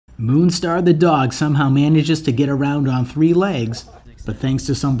Moonstar the dog somehow manages to get around on 3 legs, but thanks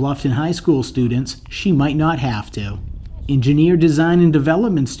to some Bluffton High School students, she might not have to. Engineer, design, and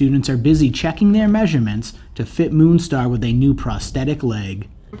development students are busy checking their measurements to fit Moonstar with a new prosthetic leg.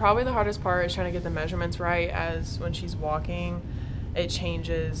 Probably the hardest part is trying to get the measurements right, as when she's walking, it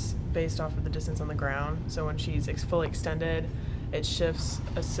changes based off of the distance on the ground. So when she's fully extended, it shifts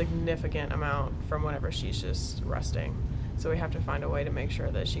a significant amount from whenever she's just resting. So we have to find a way to make sure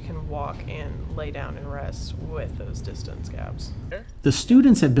that she can walk and lay down and rest with those distance gaps. The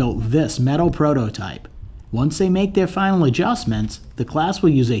students have built this metal prototype. Once they make their final adjustments, the class will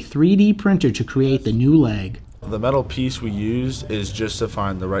use a 3D printer to create the new leg. The metal piece we use is just to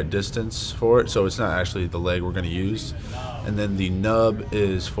find the right distance for it, so it's not actually the leg we're going to use. And then the nub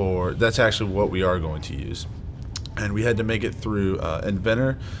is that's actually what we are going to use. And we had to make it through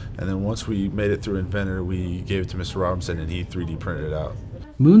Inventor, and then once we made it through Inventor, we gave it to Mr. Robinson and he 3D printed it out.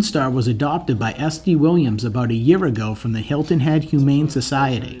 Moonstar was adopted by Estee Williams about a year ago from the Hilton Head Humane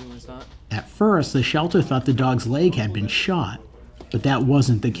Society. At first, the shelter thought the dog's leg had been shot, but that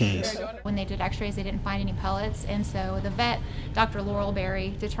wasn't the case. When they did x-rays, they didn't find any pellets, and so the vet, Dr. Laurel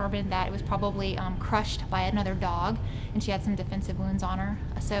Berry, determined that it was probably crushed by another dog, and she had some defensive wounds on her.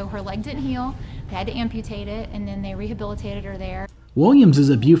 So her leg didn't heal, they had to amputate it, and then they rehabilitated her there. Williams is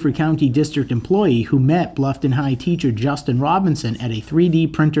a Beaufort County District employee who met Bluffton High teacher Justin Robinson at a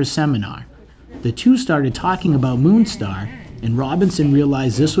 3D printer seminar. The two started talking about Moonstar, and Robinson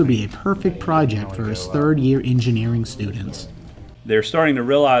realized this would be a perfect project for his third-year engineering students. They're starting to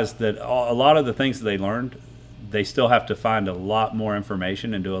realize that a lot of the things that they learned, they still have to find a lot more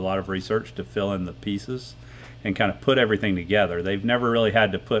information and do a lot of research to fill in the pieces and kind of put everything together. They've never really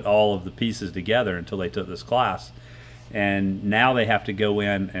had to put all of the pieces together until they took this class. And now they have to go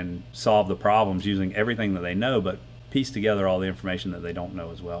in and solve the problems using everything that they know, but piece together all the information that they don't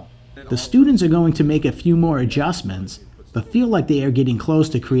know as well. The students are going to make a few more adjustments, but feel like they are getting close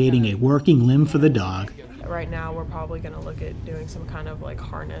to creating a working limb for the dog. Right now, we're probably going to look at doing some kind of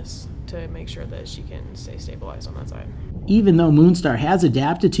harness to make sure that she can stay stabilized on that side. Even though Moonstar has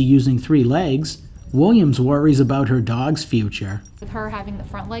adapted to using 3 legs, Williams worries about her dog's future. With her having the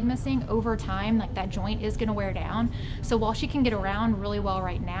front leg missing, over time, that joint is going to wear down. So while she can get around really well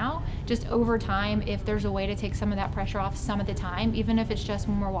right now, just over time, if there's a way to take some of that pressure off some of the time, even if it's just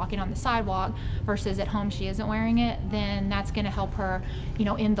when we're walking on the sidewalk versus at home she isn't wearing it, then that's going to help her,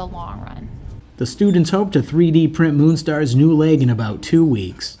 in the long run. The students hope to 3D print Moonstar's new leg in about 2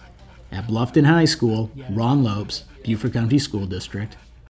 weeks. At Bluffton High School, Ron Lopes, Beaufort County School District.